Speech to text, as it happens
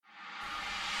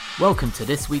Welcome to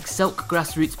this week's Selk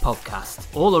Grassroots podcast,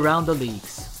 all around the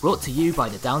leagues, brought to you by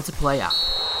the Down to Play app.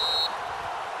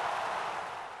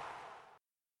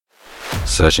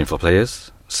 Searching for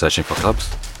players? Searching for clubs?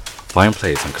 Find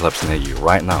players and clubs near you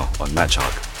right now on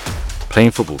MatchHawk.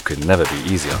 Playing football could never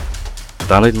be easier.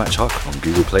 Download MatchHawk on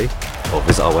Google Play or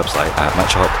visit our website at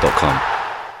matchhawk.com.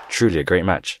 Truly a great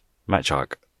match.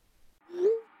 MatchHawk.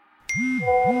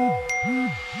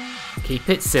 Keep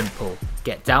it simple.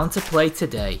 Get Down to Play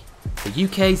today, the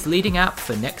UK's leading app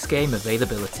for next game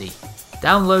availability.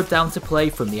 Download Down to Play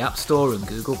from the App Store and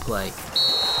Google Play.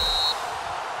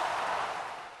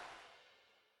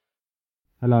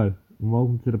 Hello, and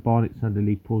welcome to the Barnet Sunday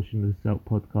League portion of the Selk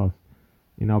podcast.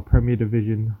 In our Premier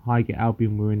Division, Highgate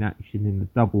Albion were in action in the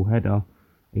double header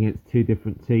against two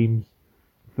different teams.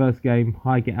 First game,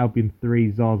 Highgate Albion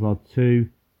 3, Zaza 2,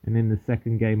 and in the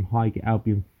second game, Highgate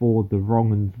Albion 4, the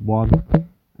Wrong 'Uns 1.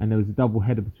 And there was a double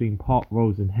header between Park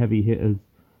Rolls and Heavy Hitters.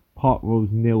 Park Rolls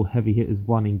 0, Heavy Hitters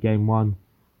 1 in game 1,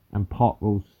 and Park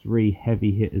Rolls 3,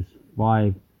 Heavy Hitters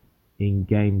 5 in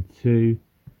game 2.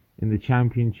 In the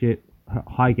Championship,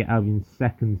 Highgate Albion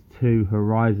seconds 2,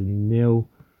 Horizon 0.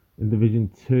 In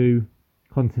Division 2,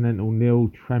 Continental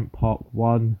 0, Trent Park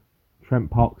 1.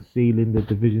 Trent Park sealing the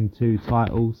Division 2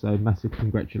 title, so massive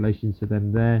congratulations to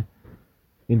them there.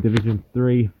 In Division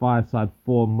 3, Fireside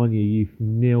 4, Munya Youth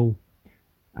 0.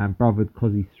 And Brotherhood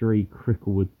Cosy 3,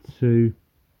 Cricklewood 2.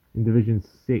 In Division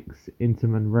 6,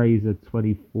 Interman Razor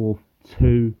 24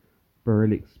 2,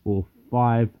 Barillic Sport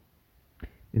 5.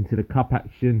 Into the Cup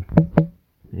action.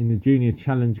 In the Junior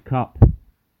Challenge Cup,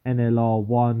 NLR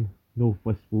 1,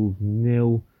 Northwest Wolves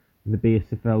 0. In the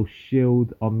BSFL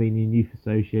Shield, Armenian Youth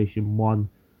Association 1,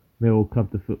 Millwall Club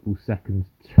de Football Seconds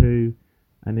 2.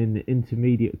 And in the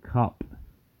Intermediate Cup,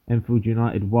 Enfield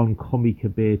United 1, Comi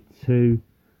Kabir 2.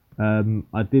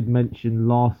 I did mention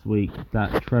last week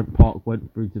that Trent Park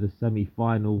went through to the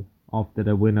semi-final after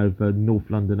their win over North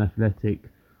London Athletic.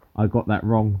 I got that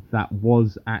wrong. That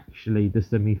was actually the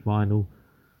semi-final.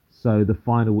 So the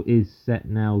final is set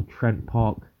now. Trent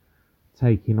Park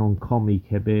taking on Comi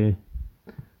Kabir.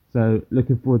 So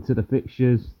looking forward to the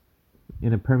fixtures.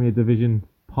 In a Premier Division,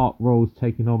 Park Rolls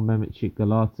taking on Mehmetçik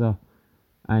Galata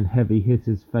and Heavy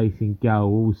Hitters facing Gal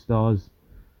All-Stars.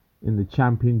 In the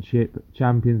Championship,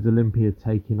 Champions Olympia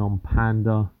taking on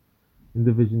Panda. In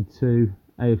Division 2,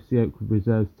 AFC Oakwood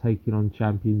Reserves taking on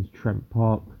Champions Trent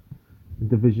Park. In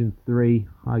Division 3,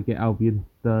 Highgate Albion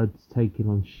Thirds taking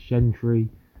on Shentry.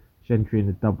 Shentry in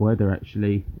a doubleheader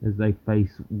actually, as they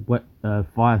face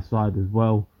Fireside as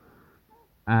well.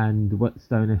 And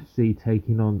Whetstone FC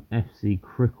taking on FC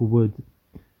Cricklewood.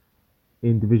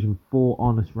 In Division 4,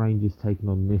 Honest Rangers taking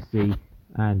on Nissi.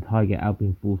 And Highgate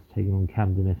Albion Force taking on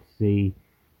Camden FC.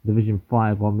 Division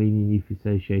 5, Armenian Youth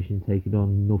Association taking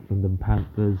on North London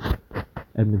Panthers.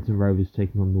 Edmonton Rovers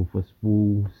taking on Northwest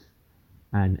Wolves.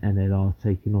 And NLR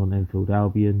taking on Enfield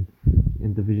Albion.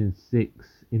 In Division 6,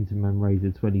 Interman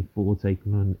Razor 24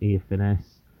 taking on EFNS.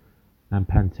 And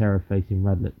Pantera facing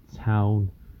Radlett Town.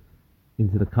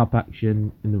 Into the Cup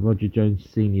action in the Roger Jones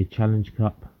Senior Challenge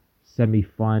Cup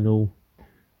semi-final.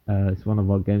 It's one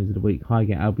of our games of the week.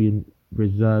 Highgate Albion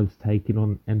Reserves taking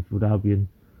on Enfield Albion.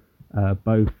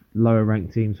 Both lower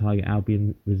ranked teams. Highgate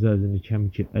Albion Reserves in the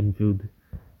Championship, Enfield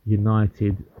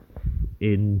United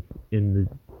in the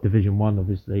Division 1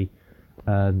 obviously.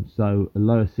 So a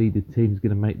lower seeded team is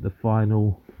going to make the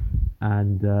final,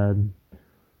 and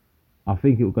I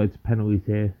think it will go to penalties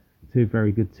here. Two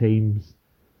very good teams.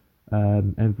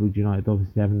 Enfield United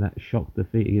obviously having that shock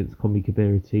defeat against Comi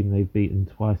Kabir, team they've beaten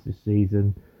twice this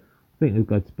season. I think they'll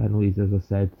go to penalties, as I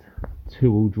said.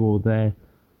 2-2 draw there.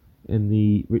 In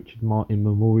the Richard Martin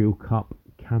Memorial Cup,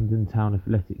 Camden Town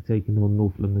Athletic taking on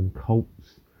North London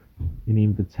Colts. In the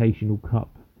Invitational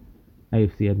Cup,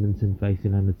 AFC Edmonton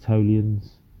facing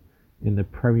Anatolians. In the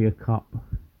Premier Cup,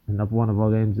 another one of our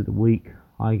games of the week,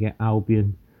 Highgate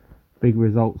Albion. Big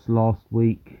results last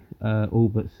week, all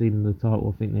but sealing the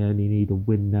title. I think they only need a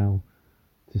win now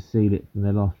to seal it from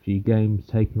their last few games.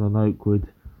 Taking on Oakwood,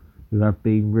 who have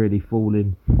been really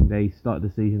falling. They started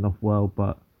the season off well,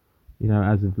 but you know,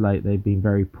 as of late they've been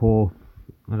very poor,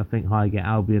 and I think Highgate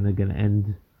Albion are going to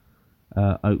end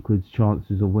Oakwood's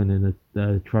chances of winning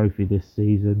the trophy this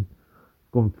season.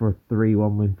 Gone for a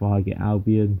 3-1 win for Highgate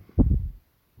Albion.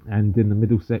 And in the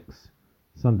Middlesex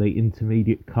Sunday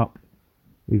Intermediate Cup,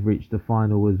 we've reached the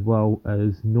final as well,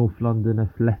 as North London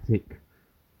Athletic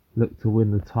look to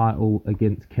win the title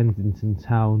against Kensington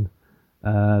Town.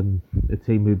 A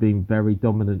team who've been very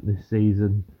dominant this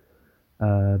season.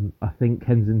 I think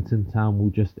Kensington Town will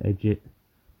just edge it.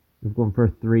 We've gone for a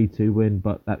 3-2 win,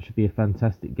 but that should be a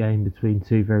fantastic game between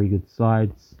two very good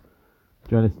sides.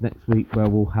 Join us next week where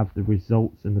we'll have the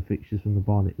results and the fixtures from the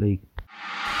Barnet League.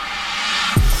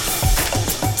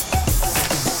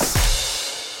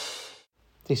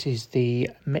 This is the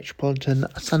Metropolitan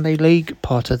Sunday League,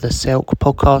 part of the Selk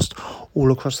podcast,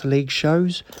 all across the league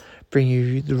shows, bring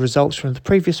you the results from the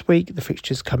previous week, the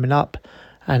fixtures coming up,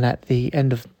 and at the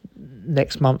end of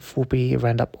next month will be a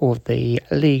roundup of the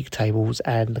league tables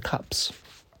and the cups.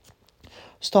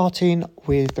 Starting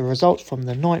with the results from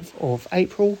the 9th of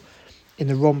April in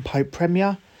the Ron Pope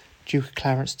Premier, Duke of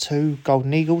Clarence 2,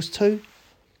 Golden Eagles 2.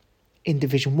 In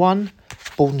Division 1,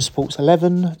 Borden Sports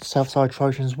 11, Southside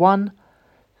Trojans 1,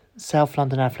 South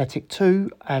London Athletic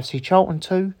 2, AFC Charlton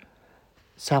 2,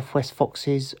 South West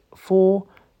Foxes 4,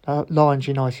 Lions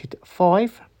United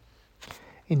 5.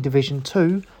 In Division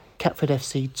 2, Catford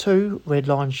FC 2, Red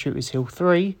Lions Shooters Hill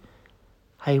 3,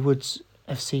 Haywoods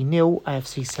FC 0,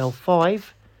 AFC Cell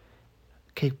 5,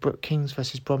 Kigbrook Kings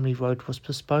vs Bromley Road was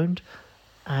postponed,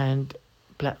 and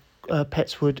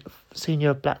Petswood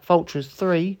Senior Black Vultures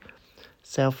 3,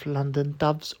 South London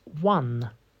Doves 1.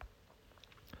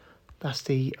 That's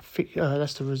the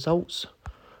results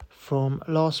from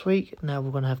last week. Now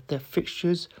we're going to have the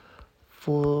fixtures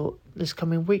for this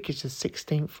coming week. It's the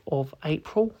 16th of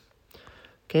April.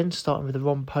 Again, starting with the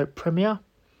Ron Pope Premier.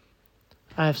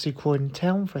 AFC Croydon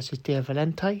Town versus Dia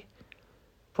Valente.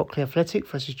 Brockley Athletic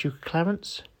versus Duke of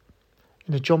Clarence.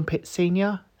 In the John Pitt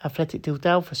Senior, Athletic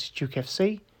Dildale versus Duke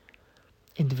FC.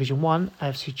 In Division 1,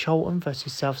 AFC Charlton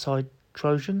versus Southside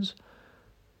Trojans.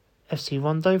 FC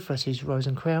Rondo versus Rose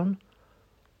and Crown.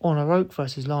 Honour Oak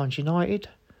versus Lions United.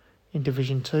 In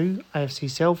Division 2, AFC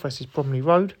Cell versus Bromley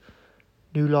Road.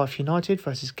 New Life United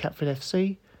versus Catford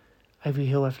FC. Avery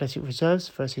Hill Athletic Reserves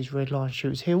versus Red Lions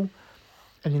Shooters Hill.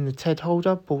 And in the Ted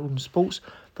Holder, Borden Sports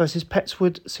versus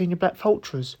Petswood Senior Black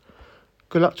Vultures.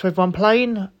 Good luck to everyone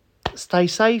playing. Stay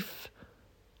safe.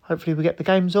 Hopefully we get the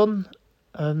games on.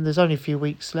 There's only a few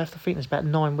weeks left. I think there's about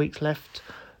 9 weeks left.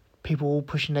 People all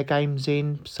pushing their games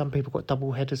in. Some people got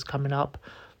double headers coming up.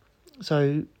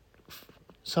 So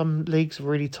some leagues are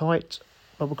really tight,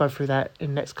 but we'll go through that in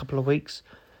the next couple of weeks.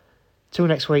 Till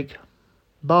next week.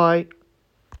 Bye.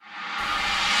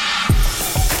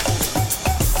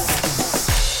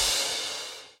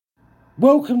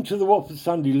 Welcome to the Watford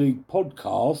Sunday League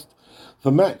podcast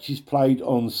for matches played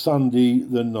on Sunday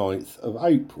the 9th of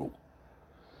April.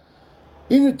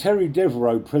 In the Terry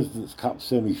Devereux President's Cup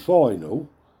semi-final,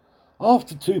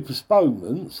 after 2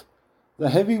 postponements, the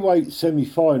heavyweight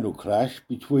semi-final clash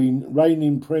between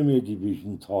reigning Premier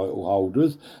Division title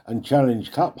holders and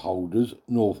Challenge Cup holders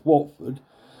North Watford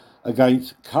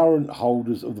against current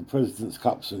holders of the President's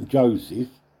Cup St Joseph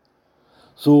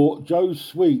saw Joe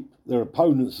sweep their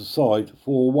opponents aside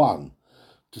 4-1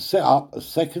 to set up a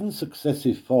second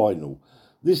successive final,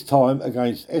 this time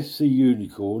against FC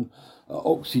Unicorn at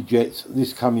Oxyjets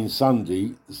this coming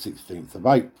Sunday, the 16th of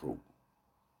April.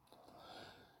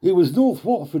 It was North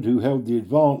Watford who held the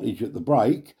advantage at the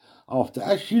break after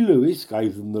Ashley Lewis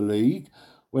gave them the lead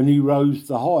when he rose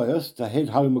the highest to head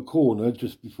home a corner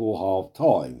just before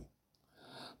half-time.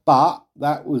 But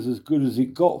that was as good as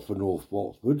it got for North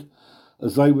Watford,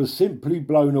 as they were simply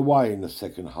blown away in the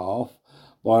second half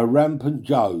by a rampant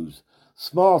Joes,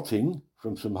 smarting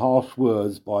from some harsh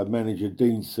words by manager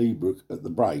Dean Seabrook at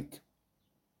the break.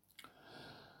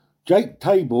 Jake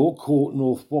Tabor caught a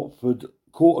North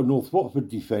Watford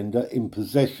defender in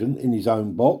possession in his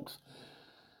own box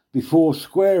before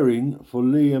squaring for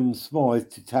Liam Smythe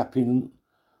to tap in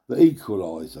the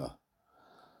equaliser.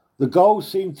 The goal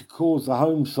seemed to cause the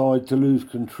home side to lose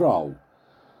control,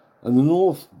 and the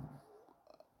North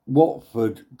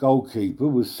Watford goalkeeper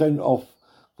was sent off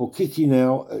for kicking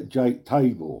out at Jake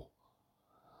Tabor.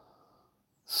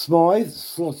 Smythe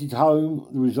slotted home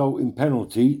the resulting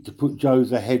penalty to put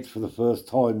Joes ahead for the first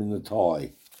time in the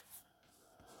tie.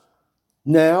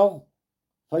 Now,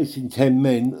 facing 10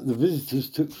 men, the visitors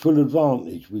took full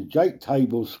advantage, with Jake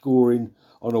Tabor scoring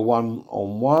on a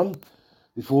 1-on-1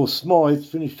 before Smythe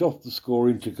finished off the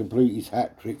scoring to complete his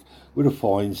hat-trick with a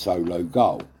fine solo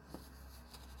goal.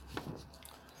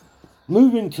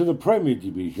 Moving to the Premier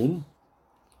Division,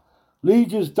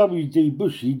 Leaders WD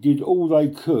Bushy did all they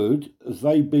could as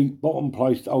they beat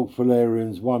bottom-placed Old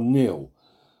Fullerians 1-0,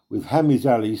 with Hamiz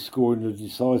Ali scoring the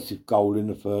decisive goal in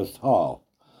the first half,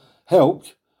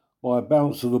 helped by a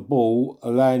bounce of the ball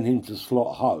allowing him to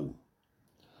slot home.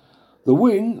 The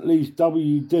win leaves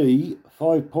WD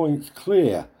 5 points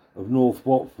clear of North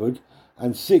Watford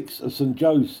and 6 of St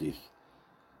Joseph's,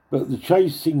 but the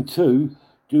chasing two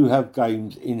do have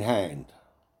games in hand.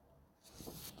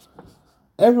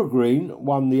 Evergreen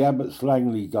won the Abbots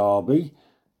Langley derby,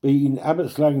 beating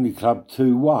Abbots Langley Club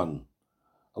 2-1,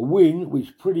 a win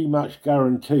which pretty much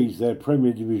guarantees their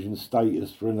Premier Division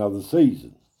status for another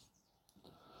season.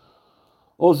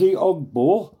 Ozzy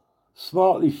Ogbor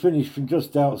smartly finished from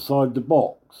just outside the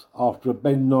box after a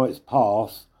Ben Knight's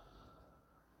pass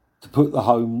to put the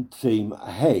home team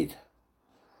ahead.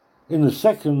 In the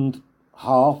second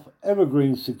half,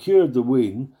 Evergreen secured the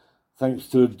win thanks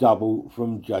to a double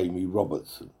from Jamie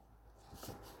Robertson.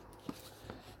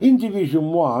 In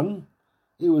Division 1,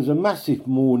 it was a massive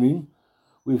morning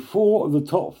with 4 of the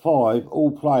top 5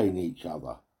 all playing each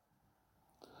other.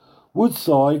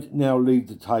 Woodside now lead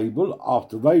the table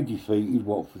after they defeated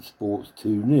Watford Sports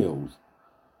 2-0,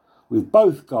 with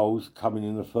both goals coming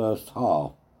in the first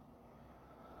half.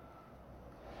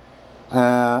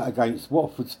 Against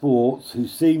Watford Sports, who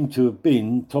seem to have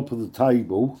been top of the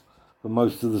table for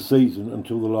most of the season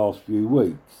until the last few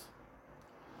weeks,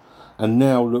 and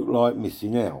now look like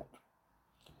missing out.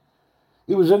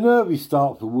 It was a nervy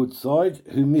start for Woodside,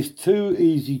 who missed 2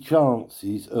 easy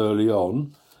chances early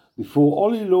on, before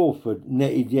Ollie Lawford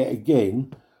netted yet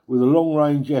again with a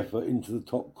long-range effort into the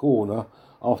top corner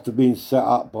after being set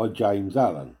up by James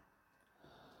Allen.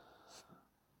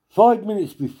 5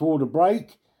 minutes before the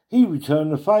break, he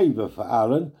returned the favour for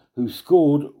Allen, who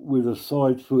scored with a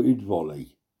side-footed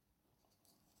volley.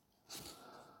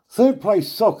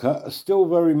 Third-place Soccer are still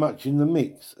very much in the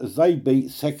mix as they beat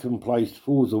second-placed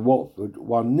Forza Watford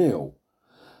 1-0,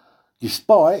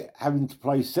 despite having to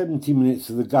play 70 minutes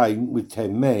of the game with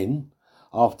 10 men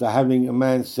after having a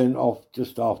man sent off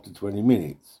just after 20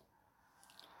 minutes.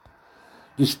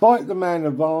 Despite the man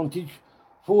advantage,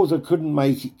 Forza couldn't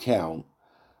make it count,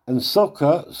 and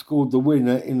Soccer scored the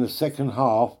winner in the second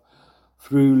half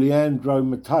through Leandro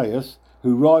Mateus,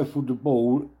 who rifled the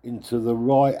ball into the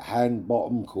right-hand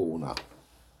bottom corner.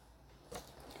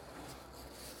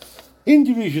 In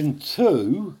Division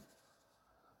 2,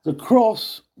 the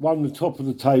Cross won the top of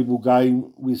the table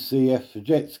game with CF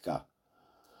Fajetska,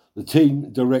 the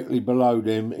team directly below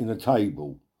them in the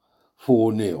table,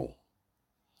 4-0.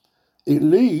 It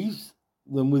leaves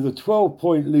them with a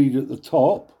 12-point lead at the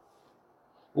top,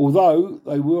 although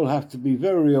they will have to be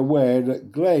very aware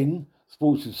that Glen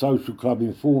Sports and Social Club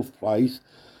in 4th place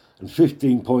and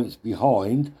 15 points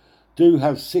behind do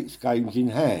have 6 games in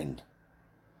hand.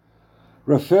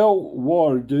 Rafael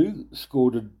Waradu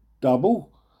scored a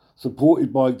double,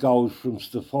 supported by goals from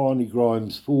Stefani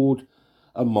Grimes-Ford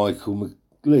and Michael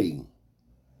McLean.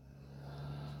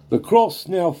 The Cross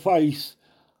now face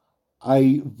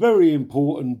a very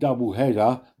important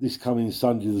double-header this coming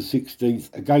Sunday the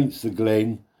 16th against the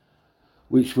Glen,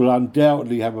 which will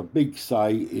undoubtedly have a big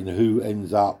say in who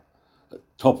ends up at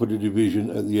top of the division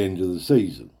at the end of the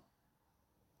season.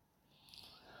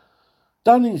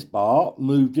 Dunningsbar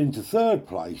moved into 3rd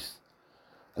place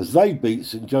as they beat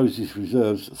St Joseph's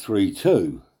Reserves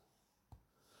 3-2.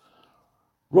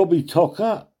 Robbie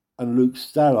Tocker and Luke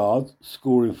Stallard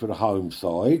scoring for the home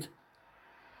side,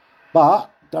 but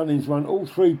Dunnings won all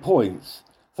 3 points,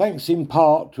 thanks in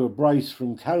part to a brace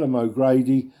from Callum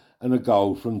O'Grady and a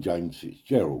goal from James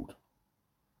Fitzgerald.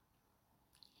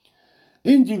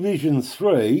 In Division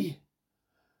 3,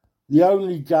 the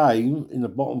only game in the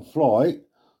bottom flight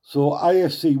saw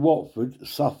AFC Watford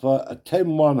suffer a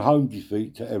 10-1 home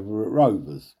defeat to Everett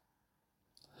Rovers.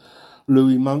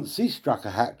 Louis Munsey struck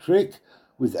a hat-trick,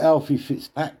 with Alfie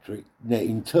Fitzpatrick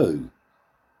netting 2.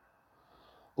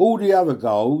 All the other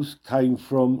goals came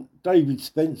from David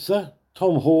Spencer,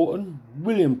 Tom Horton,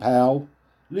 William Powell,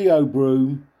 Leo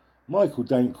Broom, Michael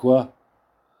Dankwa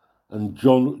and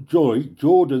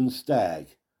Jordan Stagg.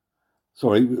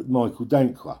 Michael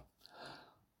Dankwa.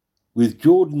 With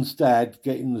Jordan Stagg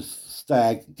getting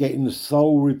the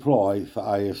sole reply for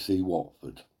AFC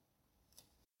Watford.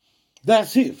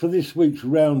 That's it for this week's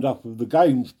roundup of the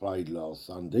games played last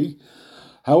Sunday.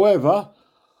 However,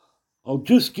 I'll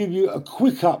just give you a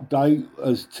quick update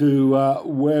as to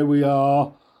where we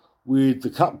are with the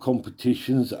cup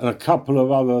competitions and a couple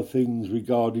of other things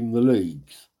regarding the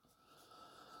leagues.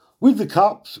 With the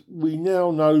cups, we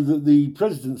now know that the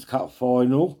President's Cup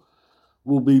final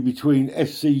will be between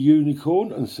FC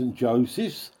Unicorn and St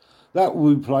Joseph's. That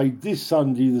will be played this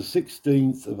Sunday, the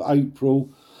 16th of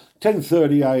April,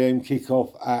 10:30am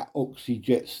kickoff at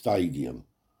Oxyjet Stadium.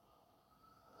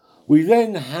 We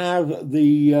then have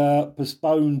the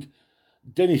postponed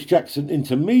Dennis Jackson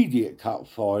Intermediate Cup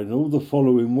final the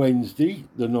following Wednesday,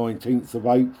 the 19th of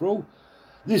April.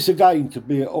 This again to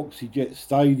be at Oxyjet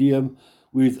Stadium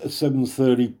with a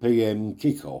 7:30pm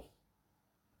kickoff.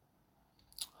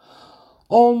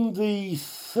 On the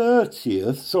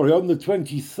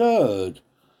 23rd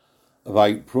of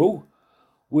April,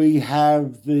 we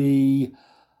have the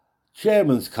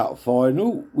Chairman's Cup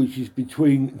final, which is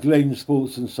between Glen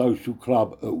Sports and Social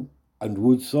Club and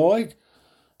Woodside.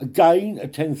 Again, a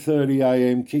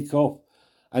 10:30am kickoff,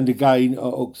 and again at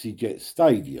Oxyjet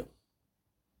Stadium.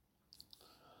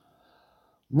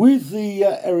 With the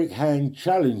Eric Hand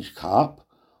Challenge Cup,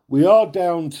 we are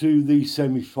down to the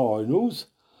semi-finals.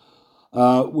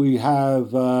 We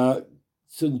have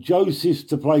St Joseph's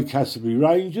to play Castleby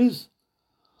Rangers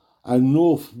and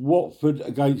North Watford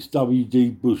against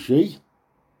WD Bushy.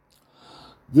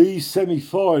 These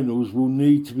semi-finals will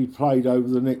need to be played over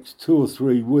the next 2 or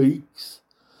 3 weeks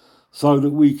so that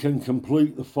we can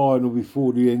complete the final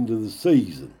before the end of the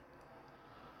season.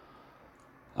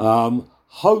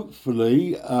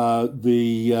 Hopefully,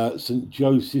 the St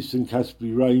Joseph's and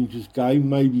Castleby Rangers game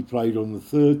may be played on the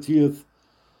 30th,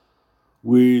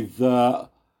 with the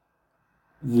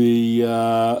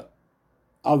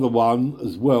other one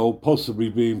as well possibly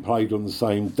being played on the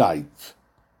same date.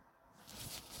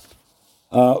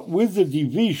 With the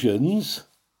divisions,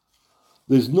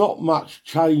 there's not much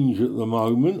change at the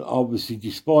moment, obviously,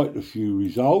 despite a few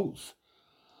results.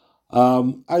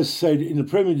 As said, in the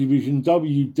Premier Division,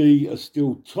 WD are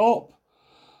still top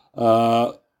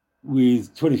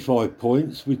with 25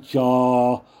 points, which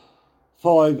are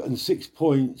 5 and 6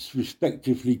 points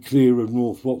respectively clear of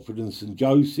North Watford and St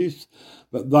Joseph's,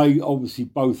 but they obviously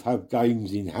both have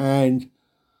games in hand,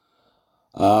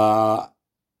 so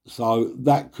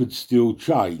that could still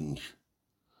change.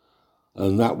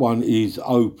 And that one is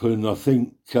open, I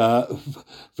think, for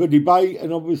debate,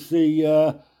 and obviously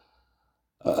a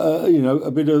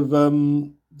bit of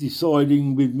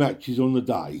deciding with matches on the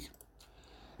day.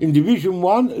 In Division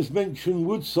 1, as mentioned,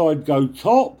 Woodside go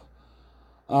top,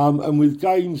 and with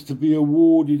games to be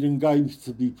awarded and games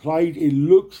to be played, it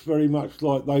looks very much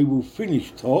like they will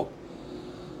finish top.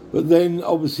 But then,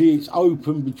 obviously, it's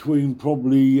open between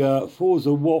probably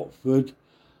Forza Watford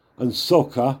and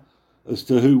Soccer as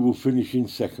to who will finish in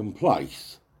second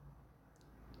place.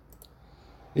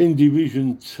 In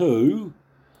Division 2,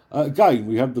 again,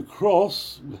 we have the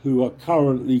Cross, who are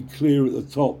currently clear at the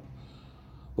top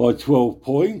by 12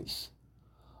 points.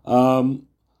 The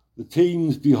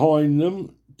teams behind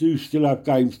them do still have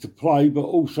games to play, but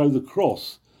also the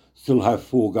Cross still have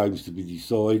 4 games to be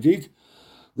decided.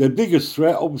 Their biggest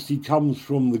threat obviously comes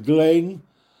from the Glen,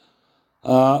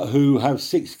 who have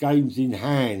 6 games in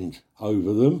hand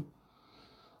over them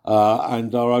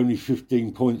and are only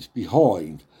 15 points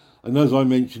behind. And as I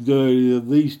mentioned earlier,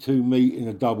 these two meet in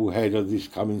a double header this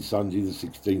coming Sunday, the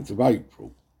 16th of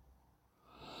April.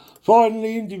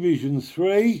 Finally, in Division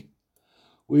 3,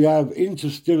 we have Inter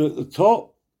still at the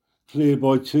top, clear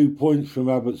by 2 points from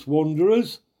Abbott's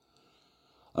Wanderers.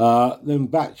 Then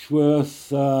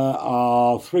Batchworth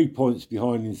are 3 points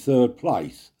behind in third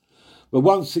place. But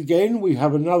once again, we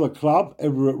have another club,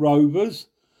 Everett Rovers,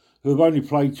 who have only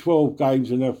played 12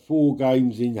 games and have 4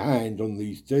 games in hand on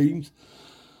these teams.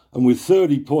 And with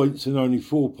 30 points and only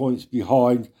 4 points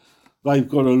behind, they've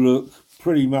got to look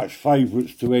pretty much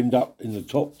favourites to end up in the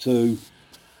top 2,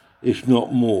 if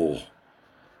not more.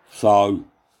 So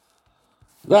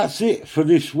that's it for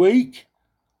this week.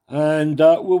 And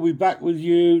we'll be back with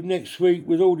you next week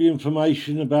with all the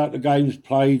information about the games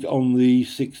played on the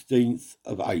 16th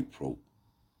of April.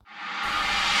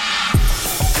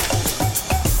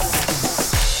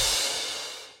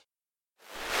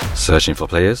 Searching for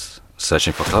players?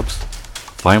 Searching for clubs?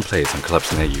 Find players and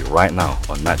clubs near you right now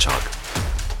on MatchHawk.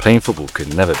 Playing football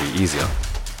could never be easier.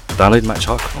 Download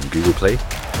MatchHawk on Google Play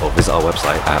or visit our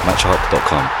website at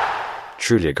matchhawk.com.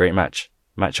 Truly a great match.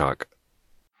 MatchHawk.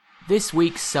 This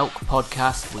week's Selk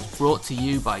podcast was brought to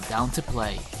you by Down to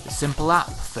Play, the simple app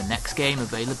for next game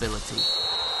availability.